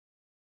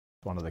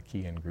One of the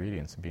key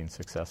ingredients of being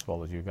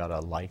successful is you've got to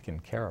like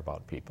and care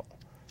about people.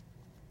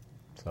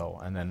 So,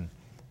 and then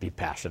be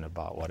passionate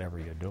about whatever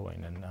you're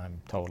doing. And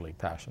I'm totally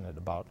passionate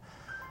about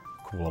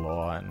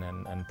Kualoa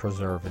and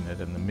preserving it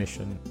and the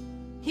mission.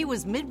 He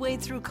was midway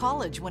through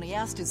college when he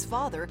asked his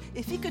father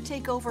if he could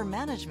take over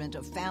management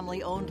of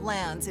family-owned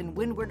lands in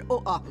Windward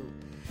Oahu.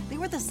 They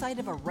were the site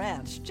of a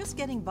ranch just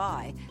getting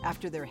by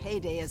after their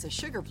heyday as a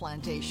sugar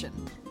plantation.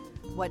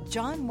 What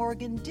John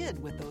Morgan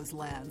did with those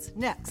lands,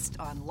 next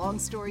on Long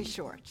Story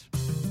Short.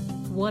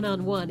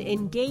 One-on-one,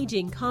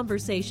 engaging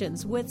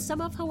conversations with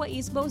some of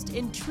Hawaii's most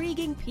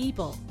intriguing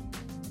people.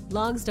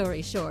 Long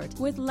Story Short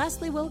with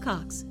Leslie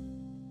Wilcox.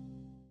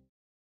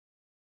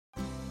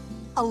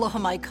 Aloha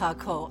mai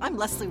kako, I'm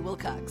Leslie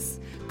Wilcox.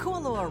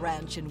 Kualoa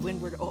Ranch in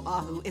Windward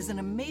Oahu is an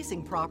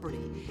amazing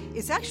property.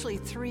 It's actually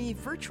 3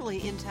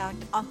 virtually intact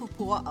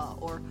ahupua'a,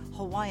 or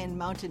Hawaiian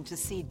mountain to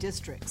sea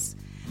districts.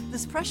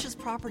 This precious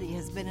property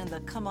has been in the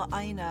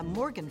Kama'aina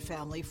Morgan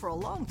family for a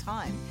long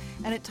time,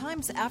 and at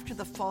times after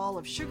the fall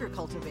of sugar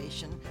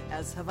cultivation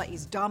as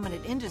Hawaii's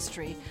dominant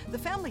industry, the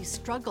family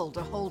struggled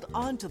to hold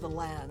on to the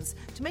lands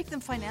to make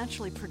them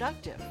financially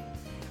productive.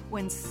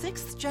 When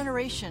 6th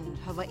generation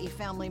Hawaii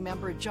family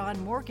member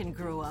John Morgan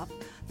grew up,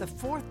 the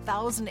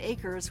 4,000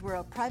 acres were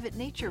a private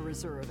nature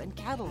reserve and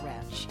cattle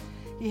ranch.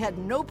 He had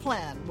no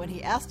plan when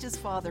he asked his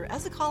father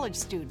as a college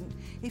student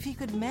if he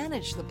could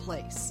manage the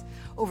place.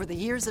 Over the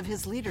years of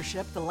his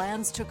leadership, the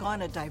lands took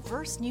on a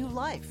diverse new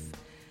life.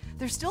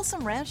 There's still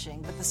some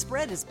ranching, but the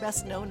spread is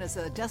best known as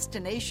a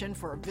destination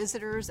for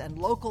visitors and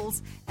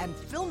locals and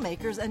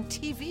filmmakers and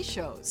TV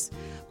shows.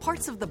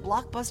 Parts of the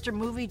blockbuster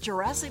movie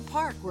Jurassic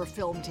Park were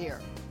filmed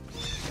here.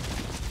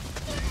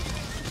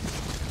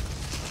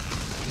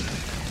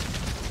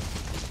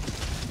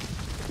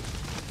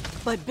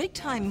 But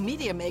big-time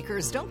media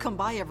makers don't come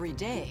by every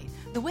day.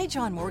 The way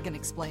John Morgan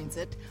explains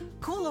it,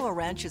 Kualoa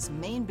Ranch's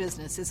main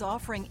business is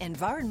offering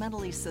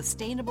environmentally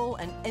sustainable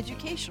and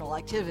educational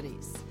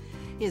activities.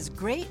 His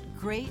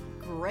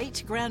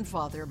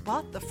great-great-great-grandfather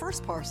bought the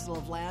first parcel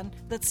of land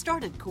that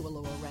started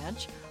Kualoa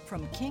Ranch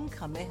from King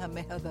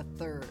Kamehameha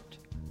III.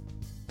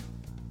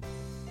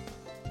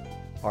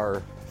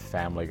 Our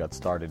family got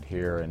started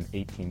here in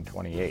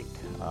 1828.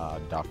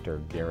 Dr.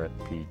 Garrett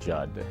P.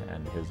 Judd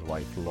and his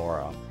wife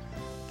Laura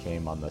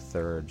came on the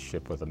 3rd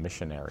ship with the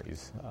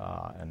missionaries,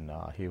 and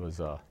he was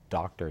a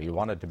doctor. He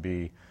wanted to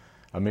be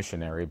a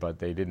missionary, but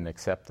they didn't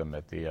accept him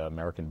at the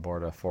American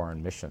Board of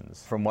Foreign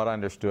Missions. From what I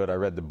understood, I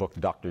read the book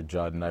Dr.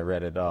 Judd, and I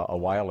read it a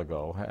while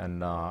ago,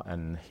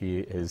 and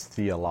his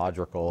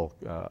theologic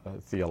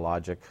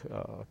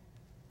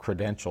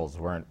credentials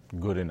weren't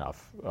good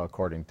enough,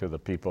 according to the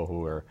people who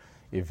were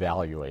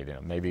evaluating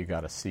him. Maybe he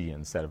got a C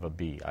instead of a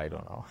B, I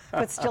don't know.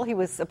 But still he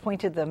was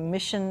appointed the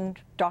mission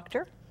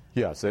doctor?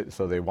 Yes,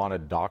 so they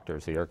wanted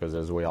doctors here because,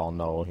 as we all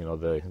know,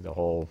 the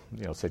whole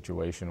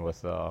situation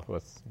with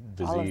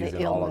disease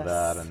and all of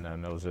that, and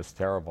it was just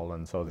terrible.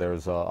 And so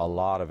there's a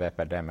lot of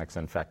epidemics.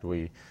 In fact,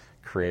 we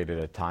created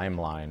a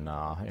timeline,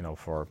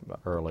 for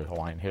early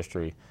Hawaiian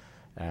history,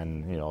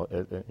 and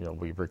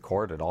we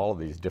recorded all of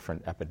these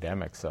different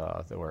epidemics.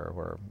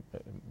 Where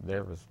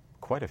there was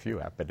quite a few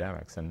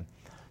epidemics, and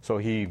so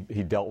he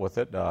dealt with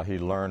it. He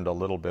learned a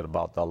little bit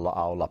about the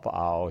la'au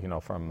lapa'au,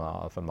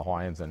 from the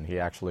Hawaiians, and he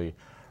actually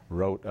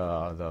wrote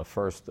the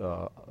first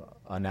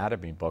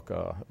anatomy book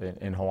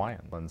in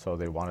Hawaiian. And so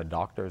they wanted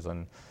doctors,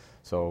 and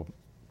so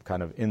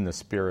kind of in the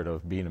spirit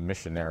of being a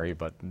missionary,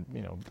 but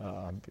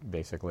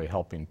basically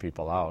helping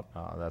people out,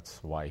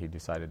 that's why he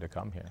decided to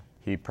come here.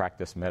 He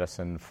practiced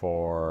medicine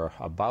for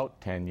about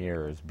 10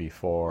 years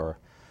before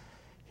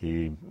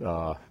he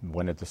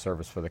went into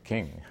service for the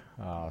king.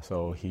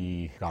 So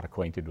he got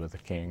acquainted with the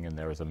king, and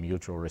there was a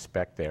mutual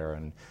respect there,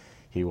 and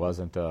he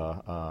wasn't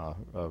a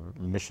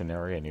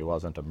missionary, and he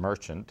wasn't a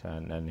merchant,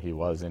 and he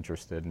was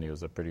interested, and he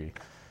was a pretty,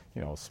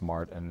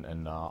 smart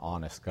and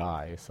honest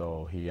guy.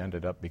 So he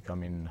ended up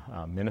becoming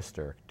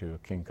minister to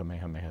King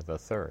Kamehameha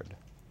III.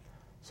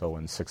 So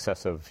in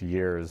successive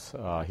years,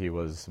 he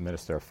was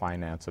Minister of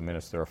Finance, a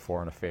Minister of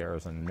Foreign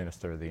Affairs, and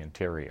Minister of the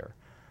Interior.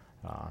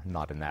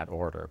 Not in that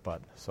order,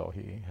 but so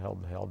he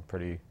held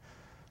pretty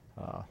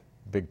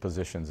big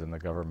positions in the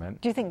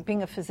government. Do you think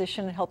being a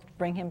physician helped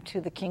bring him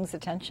to the king's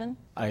attention?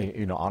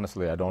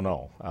 Honestly, I don't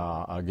know.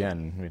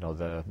 Again,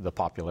 the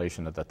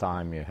population at the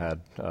time, you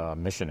had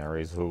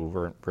missionaries who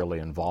weren't really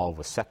involved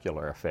with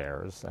secular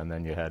affairs, and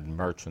then you had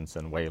merchants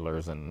and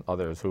whalers and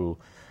others who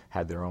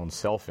had their own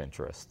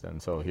self-interest.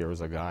 And so here's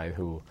a guy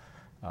who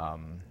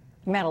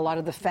met a lot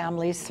of the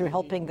families through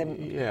helping them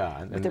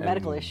with their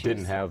medical issues.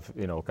 Didn't have,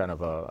 kind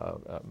of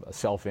a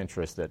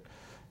self-interest that.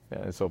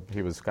 So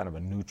he was kind of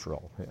a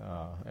neutral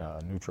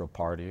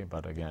party,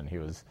 but again, he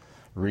was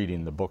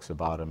reading the books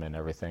about him and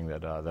everything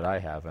that I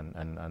have,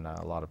 and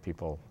a lot of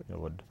people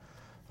would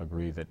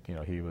agree that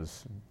he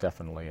was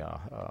definitely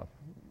a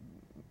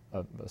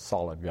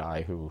solid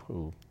guy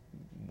who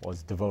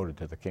was devoted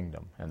to the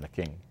kingdom and the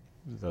king.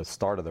 The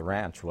start of the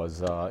ranch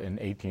was in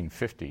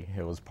 1850.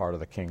 It was part of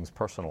the king's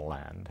personal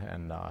land,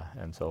 and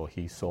so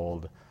he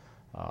sold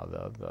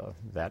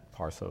that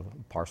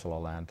parcel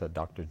of land to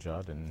Dr.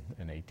 Judd in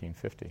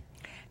 1850.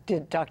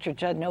 Did Dr.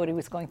 Judd know what he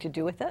was going to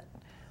do with it?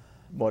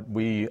 What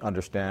we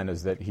understand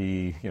is that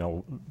he,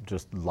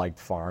 just liked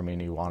farming.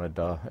 He wanted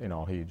to,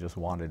 he just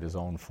wanted his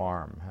own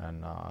farm.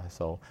 And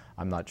so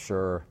I'm not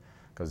sure,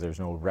 because there's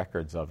no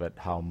records of it,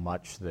 how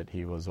much that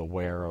he was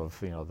aware of,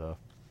 the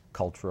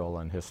cultural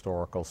and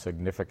historical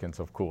significance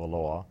of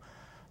Kualoa.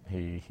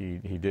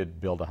 He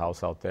did build a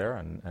house out there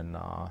and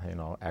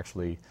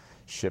actually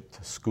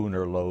shipped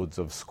schooner loads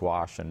of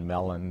squash and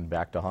melon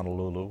back to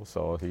Honolulu.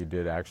 So he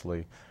did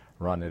actually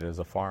run it as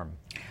a farm.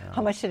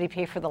 How much did he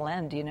pay for the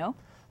land, do you know?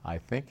 I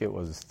think it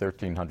was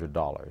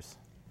 $1,300.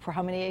 For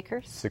how many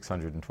acres?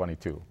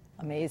 622.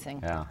 Amazing.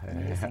 Yeah.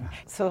 Amazing.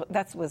 So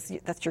that's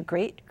your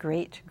great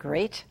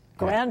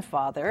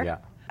grandfather. Yeah.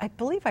 I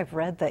believe I've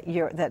read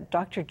that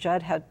Dr.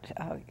 Judd had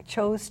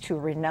chose to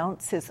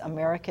renounce his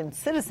American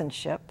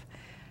citizenship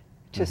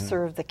to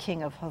serve the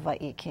King of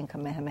Hawaii, King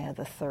Kamehameha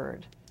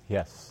III.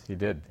 Yes, he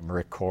did.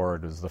 Rick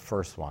Cord was the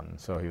first one,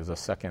 so he was the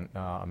second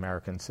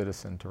American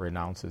citizen to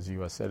renounce his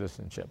U.S.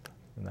 citizenship,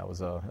 and that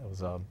was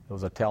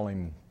a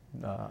telling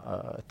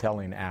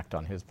act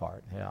on his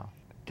part. Yeah.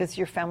 Does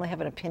your family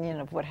have an opinion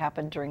of what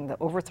happened during the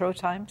overthrow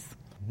times?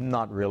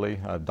 Not really.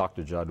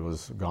 Dr. Judd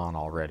was gone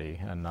already,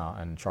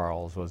 and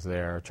Charles was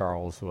there.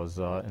 Charles was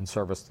in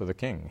service to the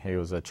king. He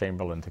was a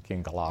chamberlain to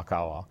King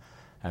Kalakaua,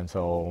 and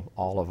so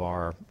all of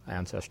our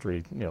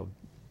ancestry,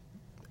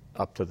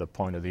 up to the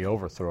point of the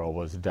overthrow,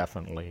 was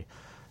definitely,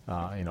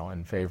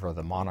 in favor of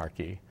the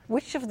monarchy.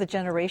 Which of the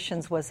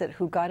generations was it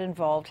who got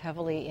involved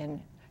heavily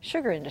in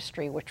sugar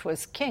industry, which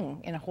was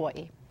king in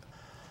Hawaii?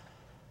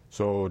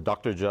 So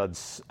Dr.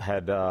 Judd's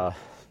had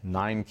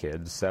 9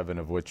 kids, 7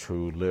 of which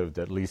who lived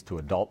at least to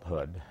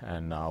adulthood,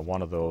 and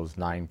one of those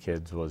 9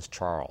 kids was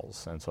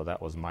Charles, and so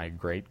that was my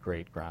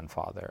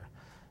great-great-grandfather.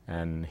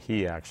 And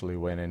he actually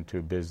went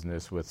into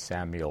business with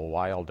Samuel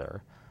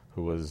Wilder,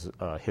 who was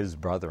his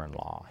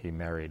brother-in-law. He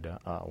married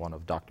one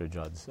of Dr.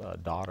 Judd's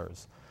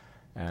daughters.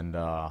 And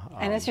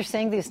as you're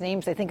saying these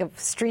names, I think of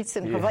streets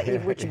in Hawaii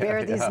which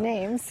bear these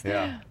names.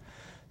 Yeah.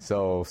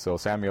 So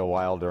Samuel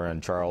Wilder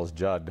and Charles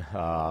Judd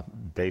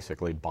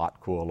basically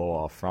bought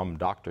Kualoa from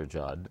Dr.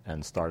 Judd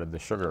and started the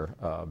sugar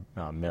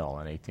mill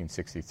in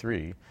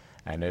 1863,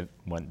 and it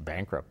went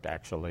bankrupt,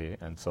 actually.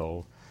 And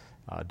so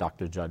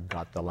Dr. Judd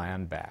got the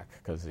land back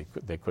because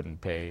they couldn't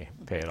pay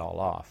it all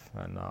off,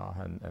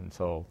 and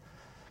so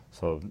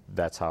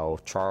that's how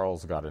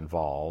Charles got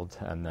involved.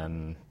 And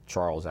then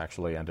Charles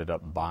actually ended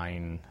up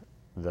buying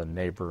the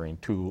neighboring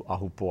 2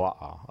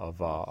 ahupua'a of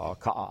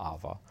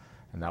Ka'aava,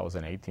 and that was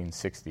in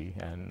 1860,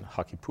 and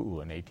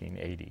Hakipu'u in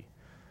 1880.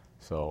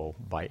 So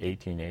by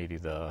 1880,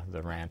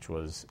 the ranch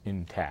was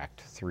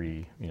intact,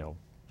 3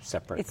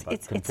 separate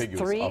but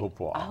contiguous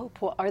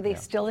ahupua'a. Are they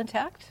still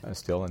intact?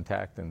 Still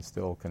intact and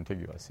still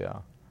contiguous, yeah.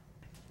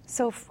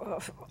 So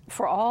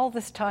for all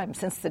this time,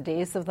 since the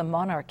days of the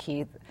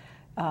monarchy,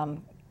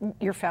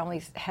 your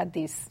families had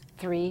these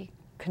 3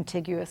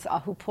 contiguous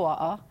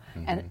ahupua'a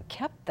and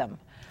kept them.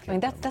 I mean,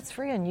 that's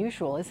very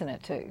unusual, isn't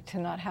it, to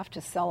not have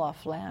to sell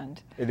off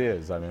land? It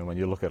is. I mean, when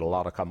you look at a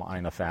lot of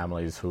Kama'aina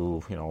families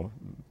who,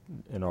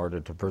 in order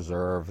to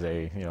preserve,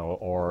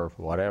 or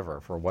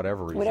whatever, for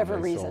whatever reason. Whatever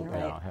reason, sold,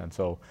 right. Yeah. And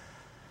so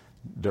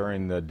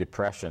during the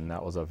Depression,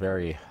 that was a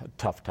very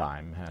tough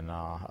time. And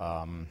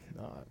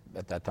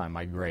at that time,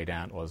 my great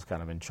aunt was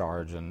kind of in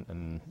charge,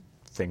 and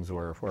things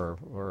were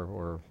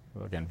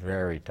again,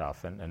 very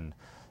tough. And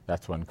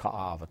that's when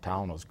Ka'aava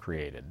Town was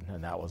created.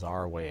 And that was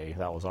our way.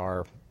 That was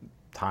our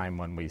time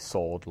when we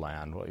sold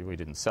land. We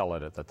didn't sell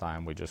it at the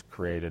time. We just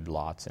created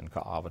lots in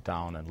Ka'aava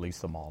Town and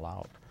leased them all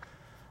out.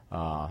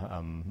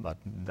 But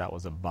that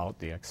was about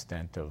the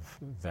extent of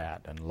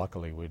that. And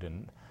luckily, we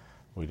didn't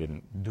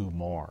do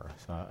more.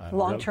 So,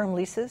 long-term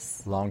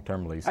leases?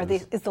 Long-term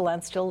leases. Is the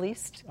land still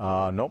leased?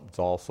 Nope. It's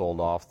all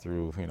sold off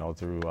through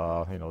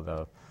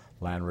the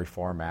Land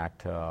Reform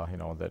Act,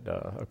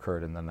 that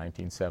occurred in the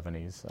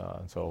 1970s.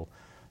 And so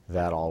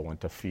that all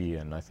went to fee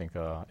in, I think,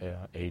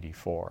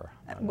 84.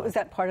 Was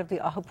that part of the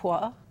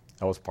ahupua'a?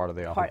 That was part of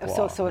the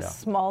ahupua'a. So a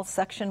small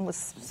section was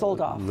sold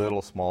off?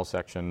 Little small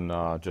section,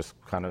 just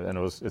kind of, and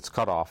it's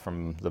cut off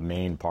from the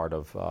main part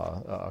of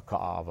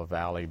Ka'aava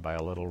Valley by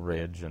a little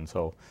ridge, and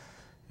so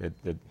it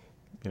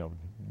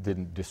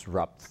didn't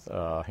disrupt,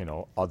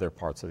 other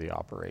parts of the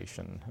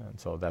operation. And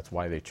so that's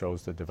why they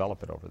chose to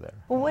develop it over there.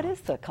 Well, what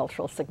is the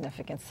cultural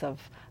significance of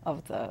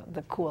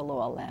the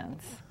Kualoa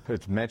lands?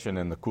 It's mentioned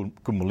in the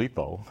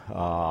Kumulipo,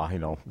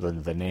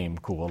 the name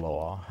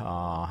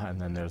Kualoa, and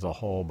then there's a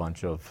whole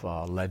bunch of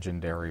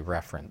legendary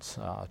reference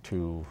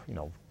to,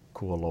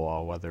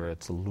 Kualoa, whether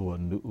it's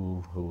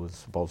Luanu'u, who was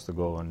supposed to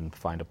go and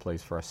find a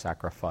place for a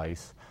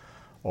sacrifice,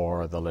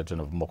 or the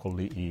legend of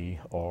Mokoli'i,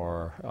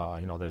 or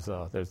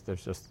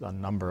there's just a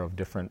number of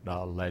different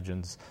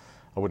legends.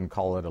 I wouldn't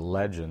call it a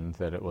legend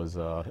that it was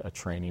a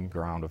training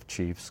ground of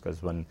chiefs,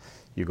 because when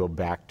you go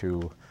back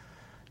to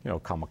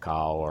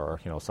Kamakau or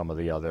some of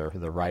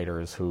the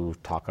writers who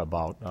talk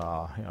about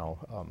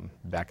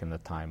back in the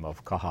time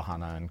of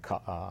Kahahana and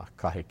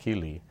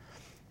Kahekili,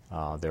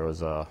 There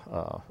was a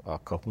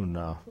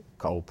kahuna,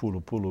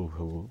 Kaupulupulu,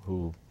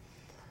 who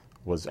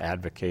was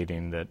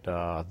advocating that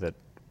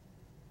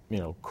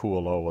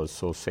Kualoa was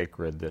so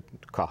sacred that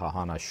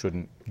Kahahana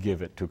shouldn't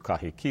give it to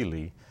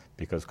Kahekili,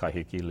 because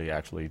Kahekili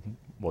actually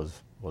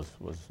was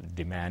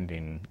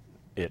demanding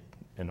it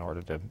in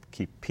order to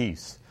keep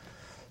peace.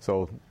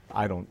 So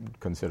I don't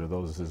consider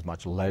those as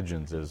much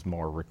legends as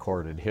more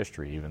recorded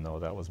history, even though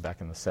that was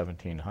back in the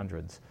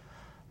 1700s.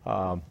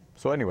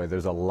 So anyway,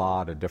 there's a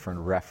lot of different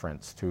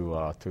reference to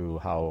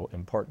how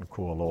important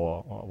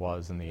Kualoa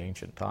was in the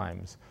ancient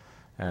times,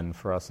 and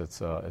for us,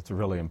 it's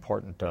really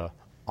important to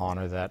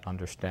honor that,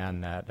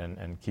 understand that,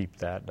 and keep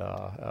that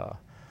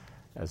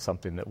as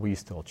something that we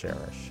still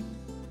cherish.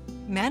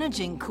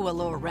 Managing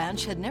Kualoa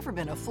Ranch had never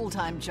been a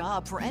full-time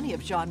job for any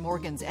of John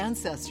Morgan's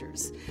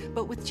ancestors,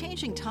 but with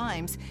changing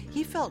times,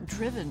 he felt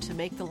driven to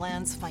make the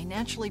lands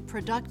financially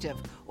productive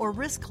or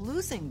risk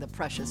losing the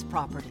precious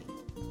property.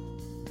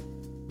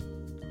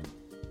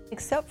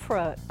 Except for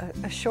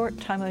a short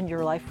time in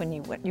your life when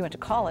you went to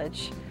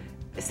college,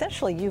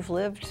 essentially you've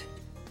lived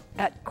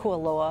at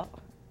Kualoa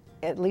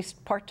at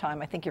least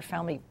part-time. I think your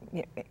family,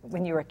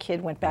 when you were a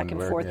kid, went back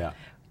and forth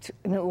to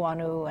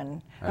Nuuanu,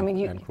 and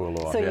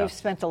Kualoa, so you've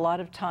spent a lot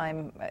of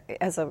time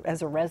as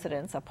a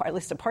resident, at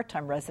least a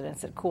part-time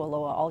residence at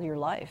Kualoa all your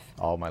life.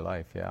 All my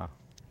life, yeah.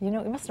 You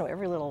must know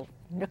every little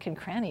nook and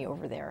cranny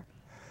over there.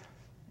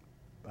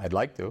 I'd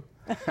like to.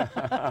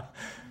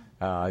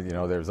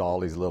 There's all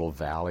these little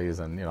valleys,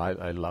 and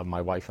I love,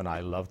 my wife and I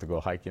love to go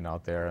hiking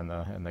out there,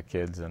 and the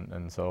kids,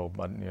 and so.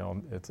 But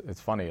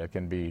it's funny.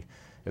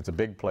 It's a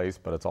big place,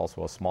 but it's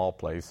also a small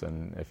place,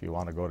 and if you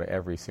want to go to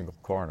every single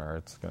corner,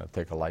 it's going to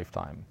take a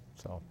lifetime.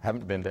 So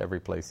haven't been to every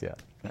place yet.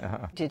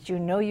 Did you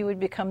know you would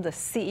become the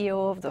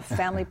CEO of the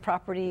family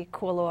property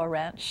Kualoa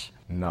Ranch?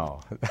 No.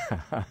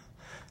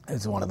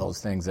 It's one of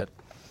those things that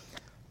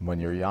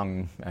when you're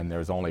young and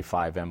there's only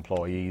 5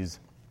 employees,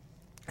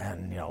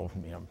 and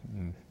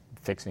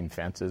fixing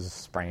fences,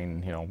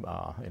 spraying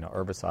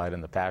herbicide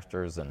in the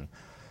pastures, and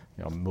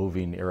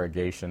moving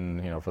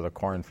irrigation for the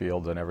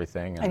cornfields and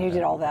everything. And you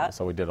did all that?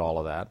 So we did all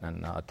of that,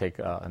 and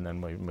and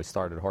then we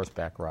started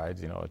horseback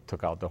rides.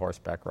 Took out the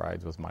horseback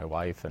rides with my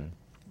wife, and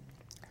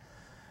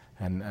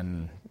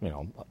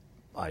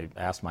I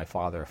asked my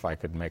father if I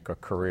could make a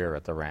career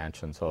at the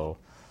ranch, and so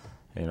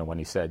when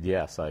he said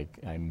yes, I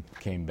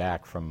came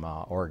back from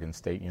Oregon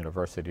State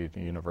University to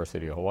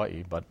University of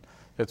Hawaii, but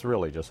it's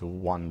really just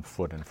one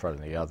foot in front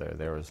of the other.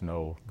 There was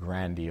no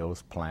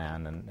grandiose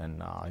plan,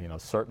 and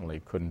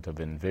certainly couldn't have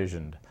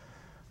envisioned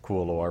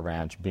Kualoa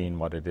Ranch being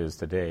what it is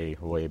today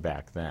way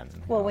back then.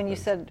 Well, when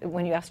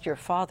you asked your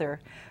father,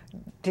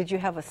 did you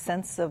have a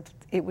sense of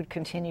it would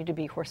continue to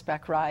be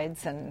horseback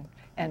rides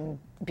and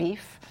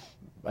beef?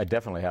 I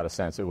definitely had a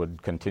sense it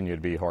would continue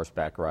to be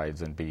horseback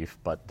rides and beef,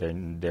 but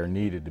there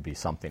needed to be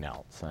something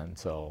else, and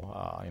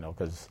so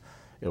because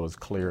it was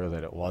clear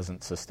that it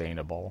wasn't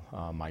sustainable.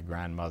 My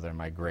grandmother,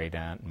 my great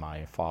aunt,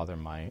 my father,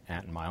 my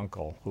aunt, and my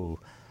uncle, who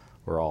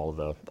were all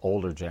the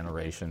older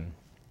generation,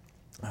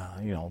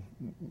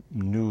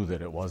 knew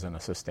that it wasn't a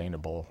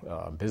sustainable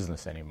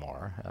business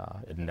anymore.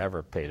 It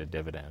never paid a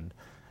dividend,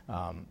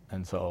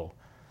 and so.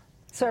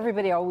 So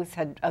everybody always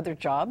had other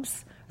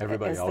jobs.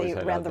 Everybody always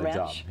had ran the other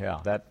ranch? jobs. Yeah,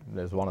 that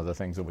is one of the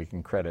things that we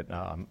can credit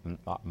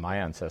my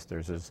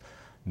ancestors is.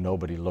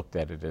 Nobody looked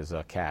at it as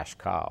a cash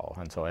cow,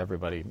 and so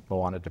everybody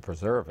wanted to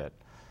preserve it.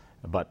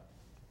 But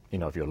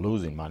if you're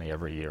losing money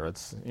every year,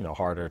 it's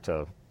harder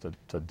to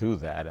do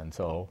that. And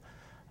so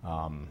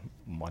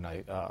when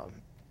I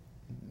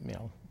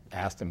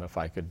asked him if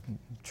I could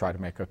try to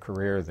make a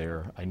career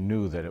there, I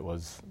knew that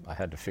I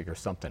had to figure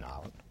something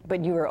out.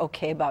 But you were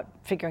okay about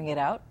figuring it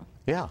out?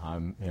 Yeah,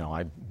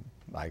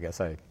 I guess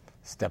I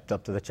stepped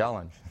up to the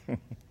challenge.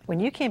 When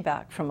you came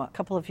back from a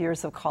couple of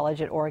years of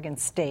college at Oregon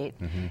State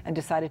and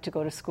decided to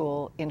go to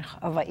school in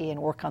Hawaii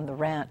and work on the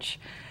ranch,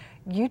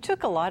 you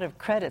took a lot of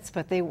credits,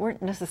 but they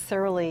weren't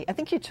necessarily, I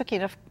think you took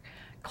enough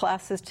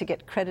classes to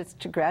get credits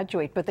to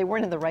graduate, but they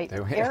weren't in the right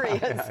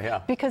areas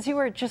because you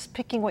were just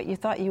picking what you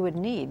thought you would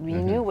need.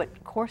 You knew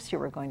what course you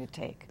were going to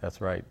take.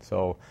 That's right.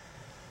 So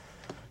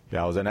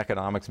I was an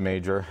economics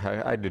major.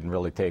 I didn't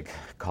really take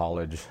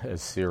college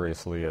as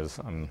seriously as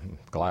I'm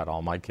glad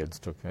all my kids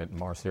took it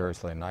more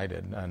seriously than I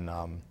did. And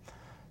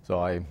so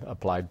I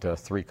applied to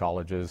 3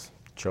 colleges,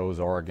 chose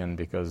Oregon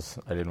because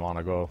I didn't want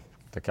to go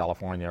to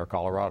California or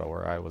Colorado,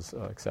 where I was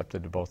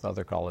accepted to both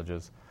other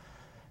colleges.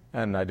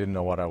 And I didn't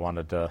know what I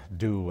wanted to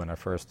do when I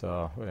first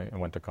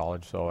went to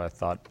college, so I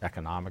thought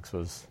economics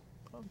was,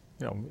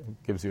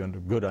 gives you a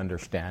good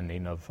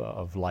understanding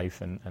of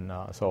life. And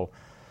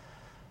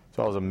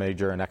so I was a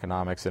major in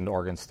economics in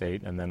Oregon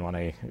State, and then when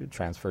I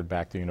transferred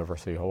back to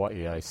University of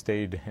Hawaii, I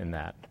stayed in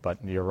that. But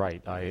you're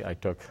right, I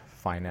took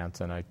finance,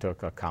 and I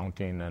took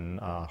accounting, and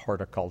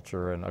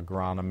horticulture, and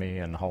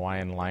agronomy, and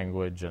Hawaiian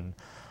language, and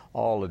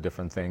all the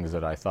different things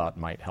that I thought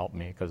might help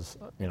me, because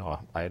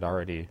I had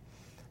already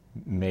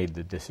made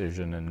the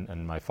decision,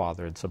 and my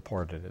father had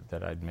supported it,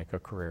 that I'd make a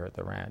career at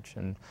the ranch.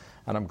 And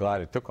I'm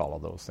glad I took all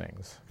of those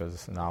things,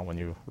 because now when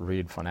you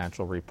read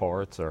financial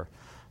reports or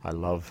I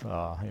love,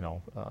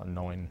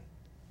 knowing,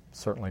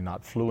 certainly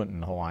not fluent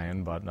in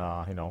Hawaiian, but,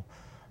 I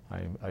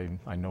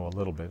know a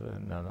little bit.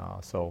 And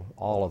so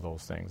all of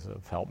those things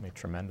have helped me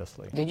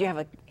tremendously. Did you have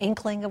an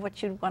inkling of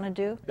what you'd want to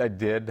do? I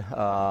did.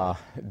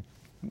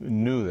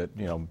 Knew that,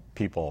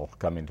 people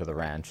coming to the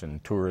ranch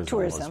and tourism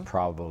was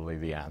probably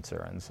the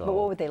answer. And so, but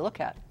what would they look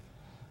at?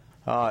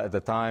 At the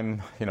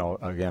time,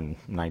 again,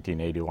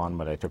 1981,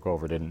 when I took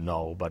over, didn't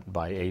know, but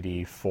by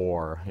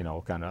 84,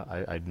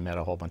 I'd met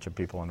a whole bunch of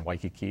people in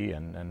Waikiki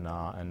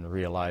and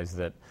realized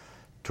that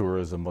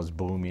tourism was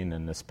booming,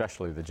 and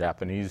especially the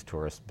Japanese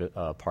tourist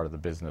part of the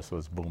business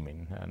was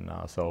booming. And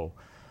so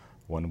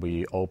when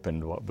we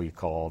opened what we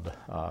called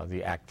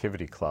the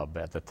Activity Club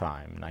at the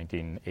time,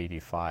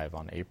 1985,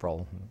 on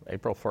April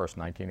 1st,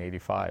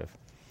 1985,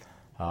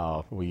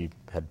 we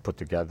had put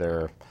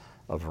together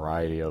a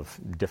variety of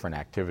different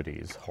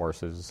activities: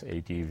 horses,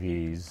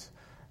 ATVs,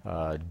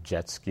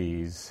 jet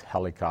skis,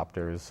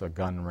 helicopters, a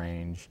gun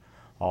range,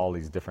 all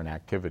these different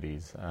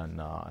activities,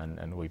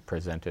 and we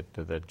presented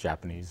to the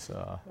Japanese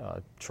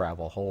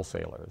travel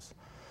wholesalers.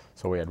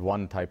 So we had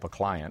one type of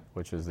client,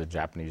 which is the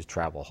Japanese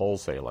travel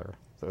wholesaler.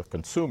 The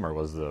consumer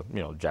was the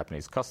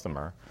Japanese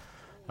customer,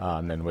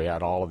 and then we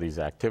had all of these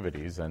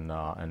activities, and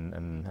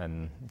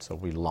so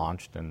we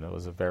launched, and it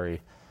was a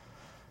very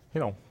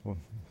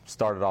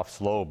started off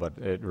slow, but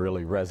it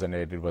really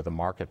resonated with the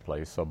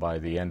marketplace. So by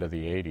the end of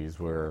the 80s,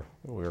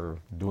 we're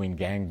doing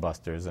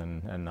gangbusters,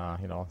 and I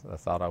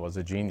thought I was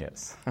a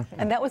genius.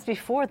 And that was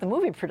before the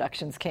movie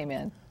productions came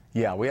in.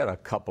 Yeah, we had a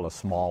couple of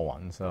small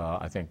ones.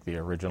 I think the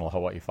original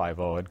Hawaii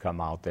Five-0 had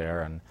come out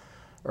there, and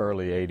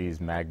early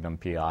 80s Magnum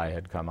PI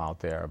had come out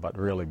there, but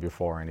really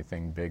before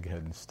anything big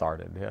had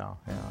started. Yeah.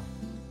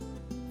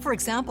 For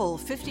example,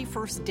 50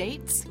 First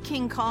Dates,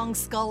 King Kong,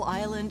 Skull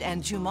Island,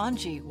 and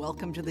Jumanji,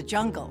 Welcome to the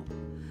Jungle.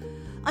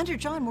 Under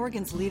John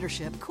Morgan's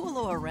leadership,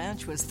 Kualoa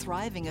Ranch was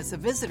thriving as a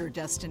visitor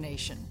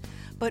destination.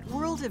 But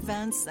world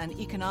events and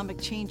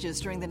economic changes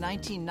during the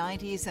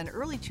 1990s and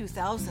early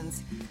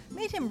 2000s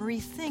made him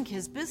rethink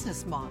his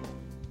business model.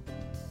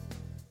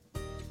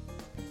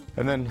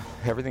 And then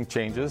everything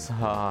changes. In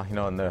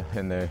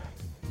the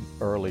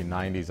early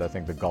 90s, I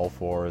think the Gulf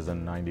War is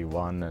in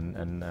 91,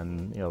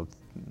 and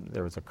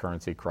there was a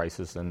currency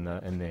crisis in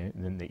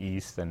the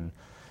East, and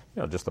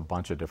just a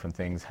bunch of different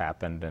things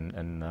happened,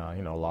 and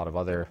a lot of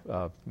other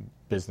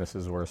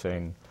businesses were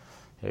saying,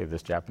 hey,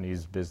 this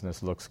Japanese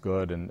business looks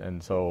good,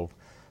 and so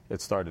it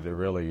started to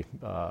really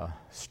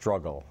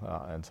struggle,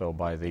 and so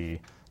by the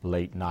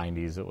late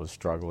 90s it was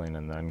struggling,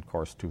 and then of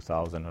course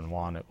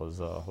 2001 it was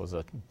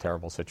a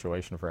terrible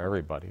situation for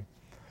everybody.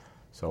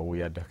 So we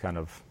had to kind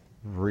of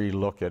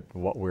relook at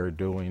what we were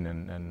doing,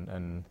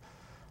 and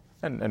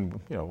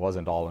it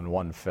wasn't all in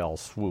one fell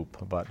swoop,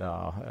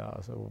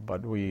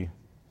 but we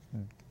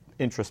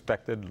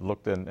introspected,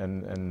 looked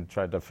and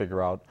tried to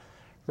figure out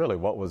really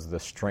what was the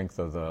strength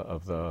of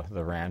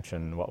the ranch,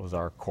 and what was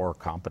our core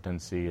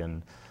competency,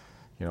 and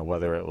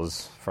whether it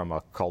was from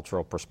a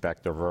cultural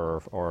perspective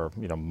or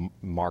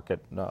market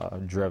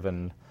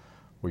driven.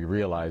 We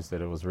realized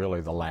that it was really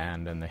the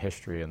land and the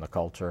history and the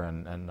culture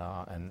and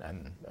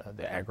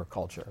the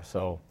agriculture.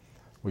 So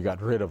we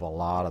got rid of a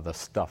lot of the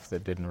stuff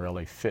that didn't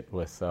really fit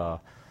with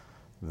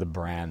the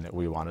brand that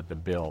we wanted to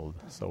build.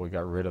 So we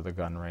got rid of the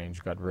gun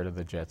range, got rid of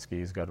the jet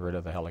skis, got rid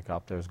of the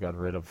helicopters, got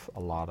rid of a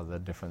lot of the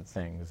different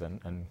things,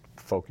 and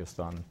focused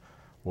on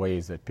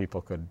ways that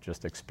people could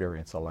just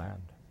experience the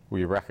land.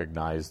 We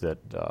recognized that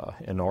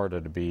in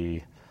order to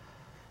be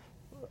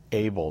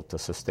able to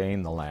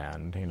sustain the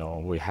land,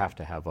 we have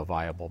to have a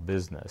viable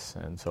business,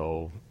 and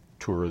so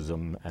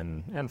tourism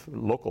and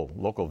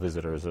local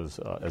visitors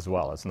as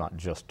well. It's not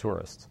just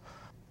tourists.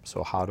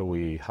 So how do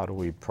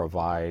we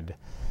provide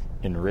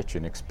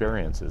enriching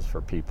experiences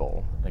for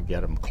people and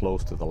get them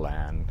close to the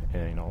land,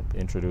 and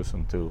introduce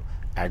them to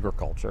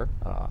agriculture,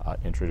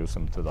 introduce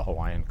them to the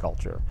Hawaiian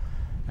culture,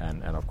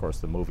 and of course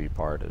the movie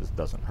part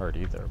doesn't hurt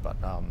either. But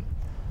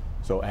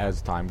so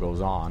as time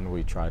goes on,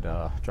 we try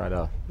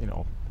to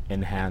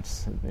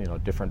enhance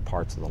different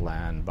parts of the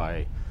land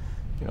by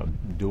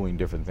doing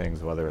different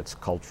things, whether it's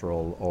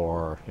cultural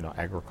or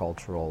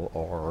agricultural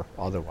or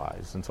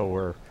otherwise. And so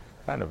we're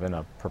kind of in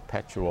a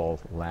perpetual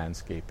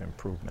landscape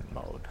improvement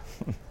mode.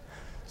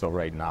 So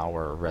right now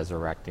we're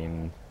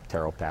resurrecting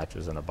taro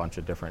patches in a bunch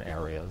of different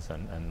areas,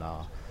 and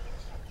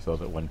so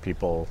that when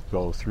people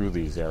go through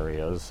these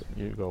areas,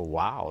 you go,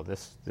 wow,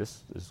 this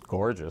is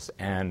gorgeous,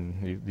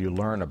 and you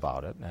learn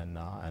about it,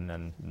 and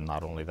then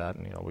not only that,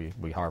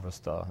 we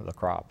harvest the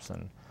crops,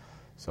 and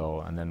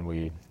then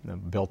we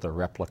built a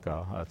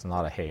replica. It's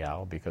not a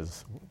heiau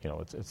because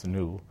it's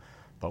new,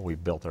 but we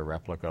built a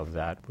replica of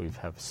that. We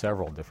have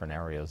several different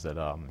areas that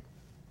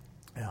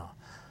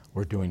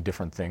we're doing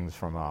different things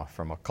from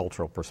a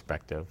cultural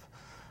perspective.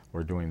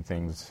 We're doing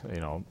things,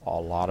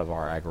 a lot of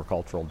our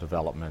agricultural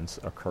developments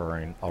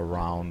occurring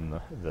around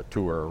the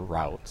tour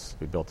routes.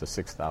 We built a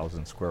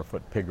 6,000 square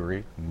foot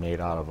piggery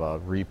made out of a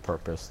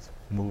repurposed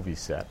movie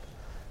set.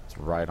 It's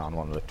right on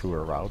one of the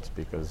tour routes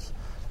because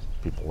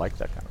people like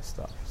that kind of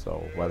stuff.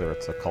 So whether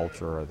it's the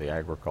culture or the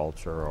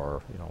agriculture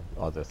or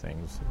other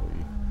things,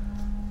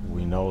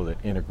 we know that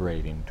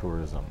integrating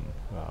tourism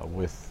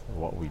with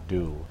what we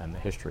do and the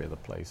history of the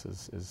place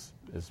is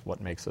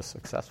what makes us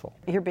successful.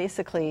 You're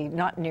basically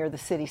not near the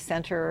city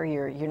center.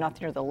 You're not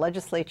near the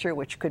legislature,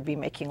 which could be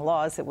making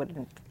laws that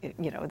would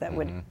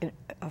would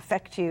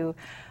affect you.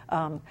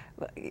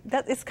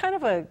 That it's kind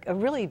of a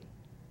really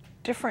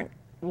different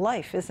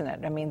life, isn't it?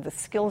 I mean, the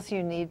skills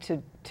you need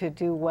to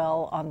do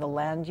well on the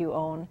land you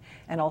own,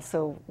 and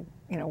also,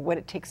 what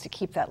it takes to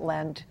keep that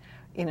land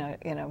in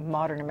a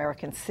modern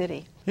American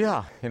city.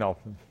 Yeah, I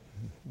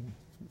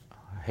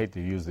hate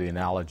to use the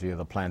analogy of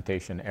the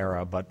plantation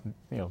era, but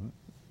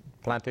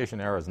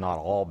plantation era is not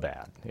all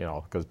bad,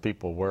 because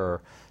people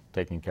were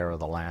taking care of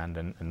the land,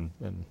 and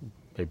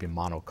maybe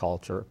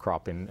monoculture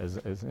cropping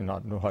is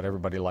not what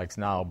everybody likes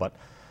now, but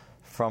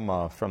from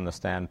the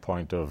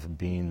standpoint of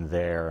being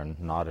there and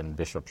not in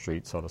Bishop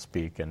Street, so to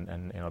speak,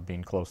 and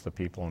being close to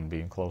people and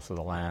being close to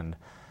the land,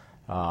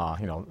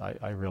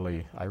 I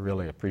really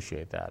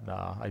appreciate that.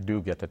 I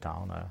do get to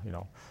town,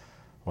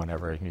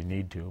 whenever you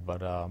need to,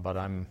 but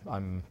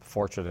I'm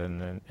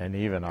fortunate, and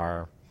even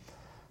our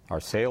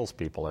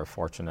salespeople are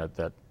fortunate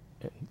that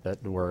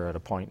we're at a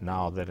point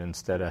now that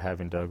instead of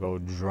having to go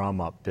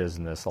drum up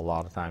business, a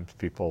lot of times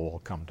people will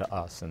come to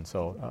us, and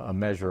so a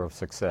measure of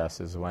success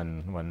is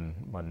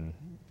when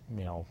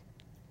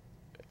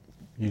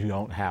you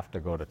don't have to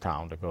go to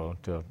town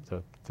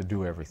to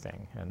do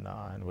everything,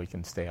 and we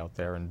can stay out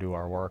there and do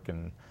our work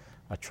and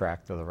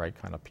attract the right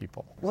kind of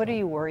people. What do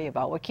you worry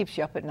about? What keeps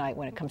you up at night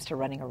when it comes to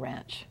running a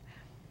ranch,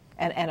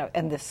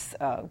 and this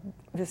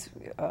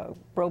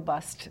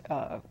robust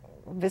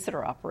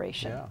visitor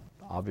operation? Yeah.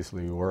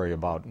 Obviously, we worry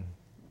about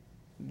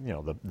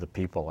the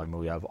people. I mean,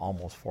 we have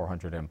almost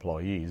 400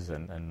 employees,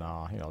 and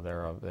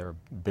they're a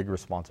big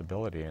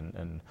responsibility,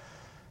 and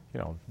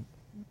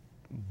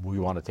we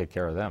want to take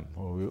care of them.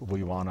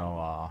 We want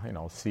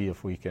to see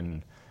if we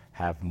can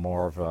have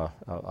more of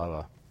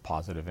a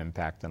positive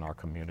impact in our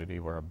community.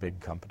 We're a big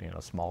company in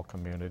a small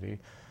community.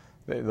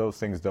 Those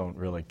things don't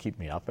really keep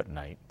me up at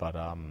night, but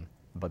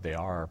they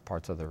are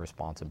parts of the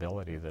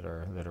responsibility that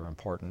are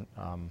important.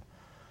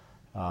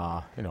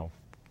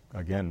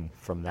 Again,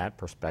 from that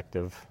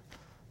perspective,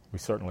 we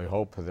certainly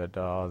hope that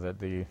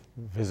the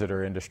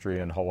visitor industry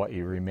in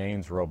Hawaii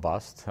remains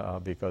robust,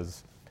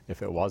 because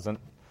if it wasn't,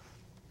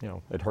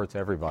 it hurts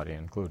everybody,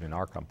 including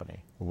our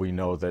company. We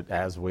know that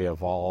as we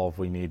evolve,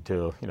 we need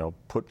to,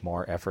 put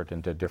more effort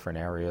into different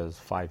areas.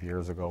 5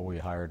 years ago, we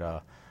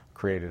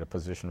created a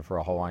position for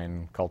a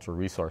Hawaiian Cultural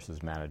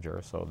Resources Manager,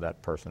 so that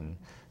person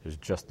is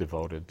just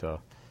devoted to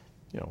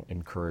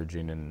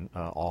encouraging and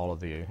all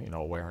of the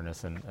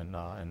awareness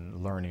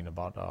and learning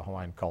about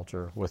Hawaiian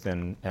culture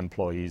within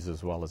employees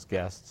as well as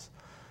guests.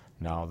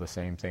 Now the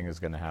same thing is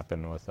going to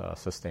happen with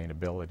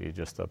sustainability,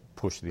 just to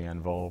push the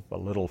envelope a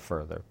little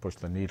further, push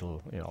the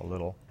needle a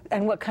little.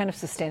 And what kind of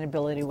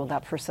sustainability will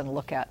that person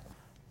look at?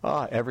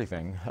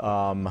 Everything,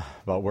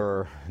 but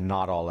we're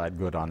not all that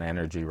good on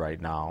energy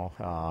right now.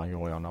 We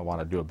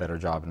want to do a better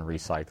job in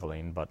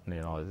recycling, but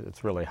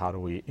it's really how do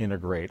we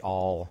integrate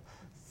all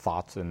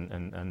thoughts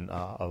and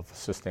of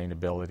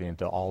sustainability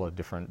into all the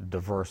different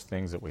diverse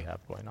things that we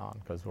have going on,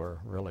 because we're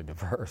really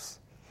diverse.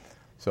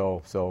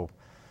 So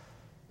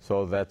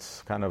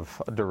that's kind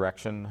of a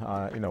direction.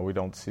 We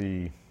don't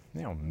see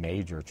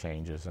major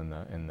changes in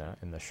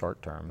the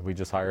short term. We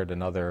just hired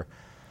another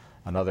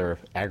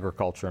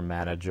agriculture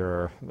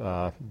manager.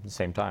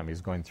 Same time,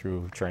 he's going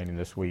through training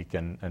this week,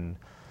 and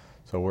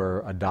so we're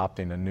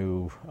adopting a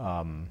new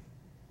kind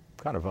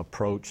of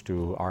approach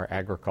to our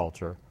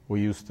agriculture.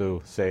 We used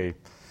to say,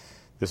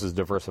 this is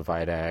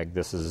diversified ag,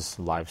 this is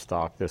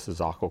livestock, this is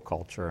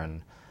aquaculture,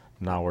 and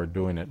now we're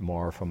doing it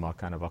more from a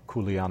kind of a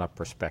kuleana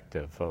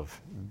perspective of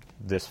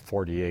this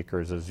 40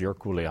 acres is your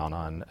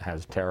kuleana and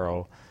has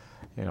taro,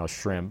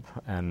 shrimp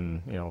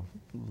and,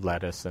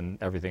 lettuce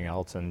and everything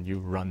else, and you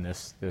run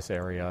this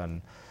area.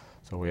 And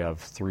so we have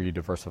 3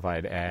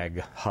 diversified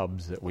ag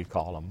hubs that we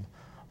call them.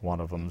 One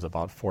of them's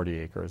about 40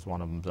 acres,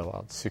 one of them's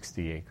about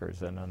 60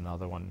 acres, and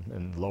another one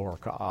in Lower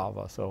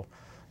Ka'ava. So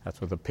that's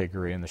with the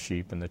piggery and the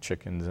sheep and the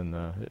chickens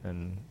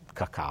and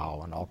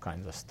cacao and all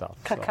kinds of stuff.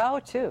 Cacao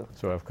too.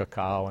 So we have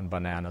cacao and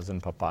bananas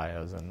and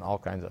papayas and all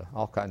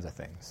kinds of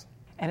things.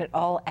 And it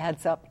all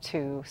adds up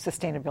to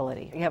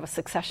sustainability. You have a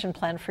succession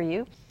plan for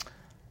you?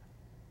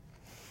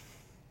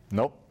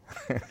 Nope.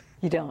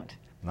 You don't?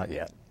 Not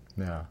yet.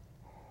 Yeah.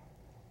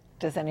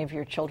 Does any of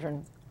your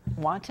children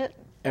want it?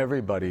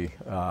 Everybody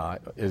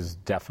is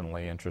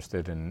definitely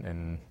interested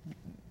in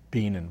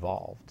being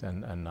involved,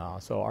 and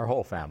so our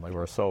whole family,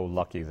 we're so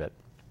lucky that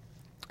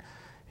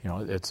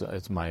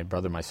it's my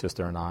brother, my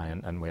sister, and I,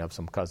 and we have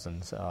some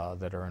cousins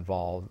that are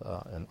involved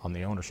on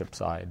the ownership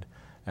side,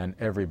 and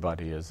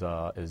everybody is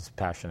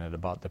passionate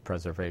about the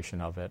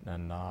preservation of it,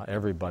 and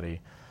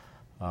everybody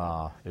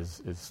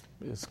is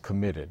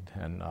committed,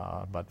 and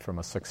but from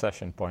a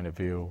succession point of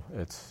view,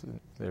 that's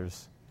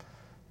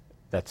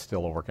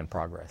still a work in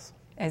progress.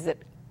 Is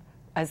it,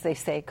 as they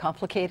say,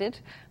 complicated?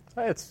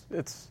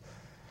 It's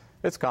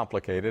It's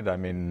complicated. I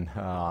mean,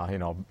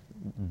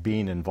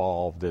 being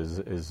involved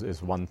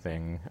is one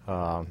thing.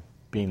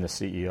 Being the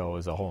CEO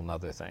is a whole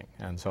other thing.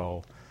 And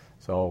so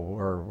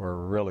we're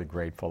really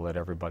grateful that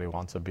everybody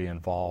wants to be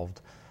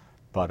involved.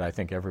 But I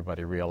think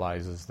everybody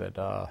realizes that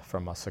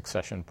from a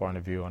succession point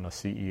of view and a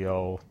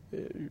CEO,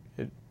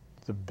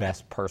 the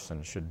best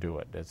person should do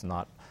it. It's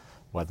not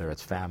whether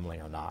it's family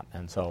or not.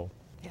 And so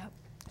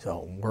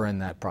we're in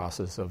that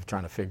process of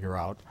trying to figure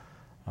out.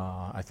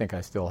 I think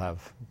I still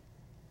have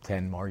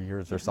 10 more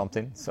years or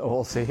something, so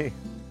we'll see.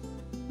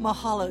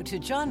 Mahalo to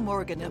John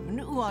Morgan of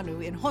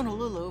Nu'uanu in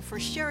Honolulu for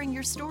sharing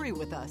your story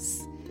with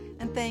us.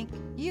 And thank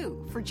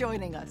you for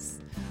joining us.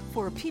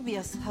 For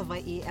PBS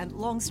Hawaii and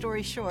Long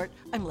Story Short,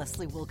 I'm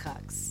Leslie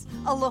Wilcox.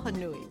 Aloha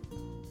nui.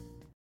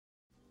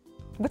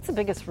 What's the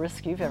biggest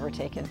risk you've ever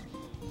taken?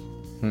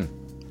 I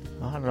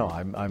don't know.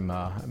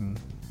 I'm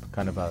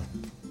kind of a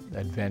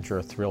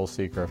adventure, thrill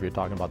seeker. If you're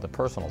talking about the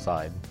personal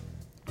side,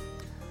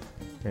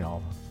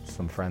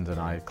 some friends and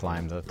I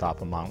climbed the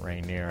top of Mount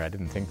Rainier. I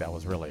didn't think that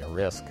was really a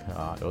risk.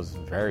 It was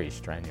very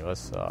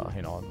strenuous,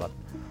 but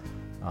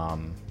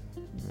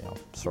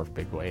surf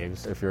big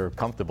waves. If you're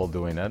comfortable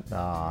doing it,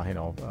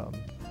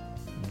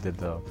 did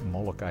the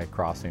Molokai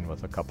crossing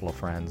with a couple of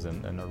friends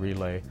and a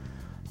relay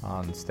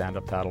on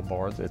stand-up paddle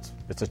boards.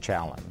 It's a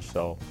challenge.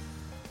 So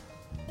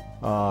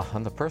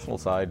on the personal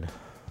side,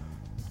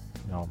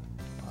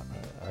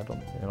 I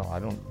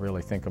don't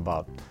really think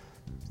about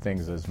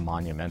things as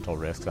monumental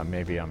risks.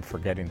 Maybe I'm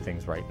forgetting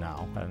things right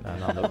now. And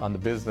on the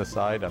business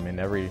side, I mean,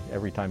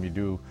 every time you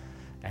do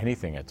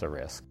anything, it's a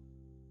risk.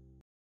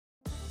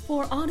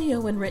 For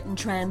audio and written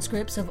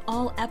transcripts of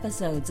all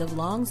episodes of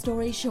Long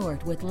Story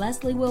Short with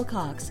Leslie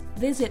Wilcox,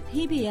 visit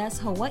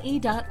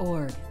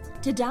pbshawaii.org.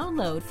 To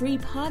download free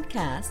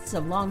podcasts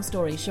of Long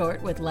Story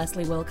Short with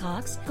Leslie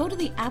Wilcox, go to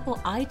the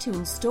Apple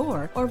iTunes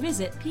Store or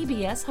visit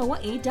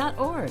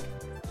pbshawaii.org.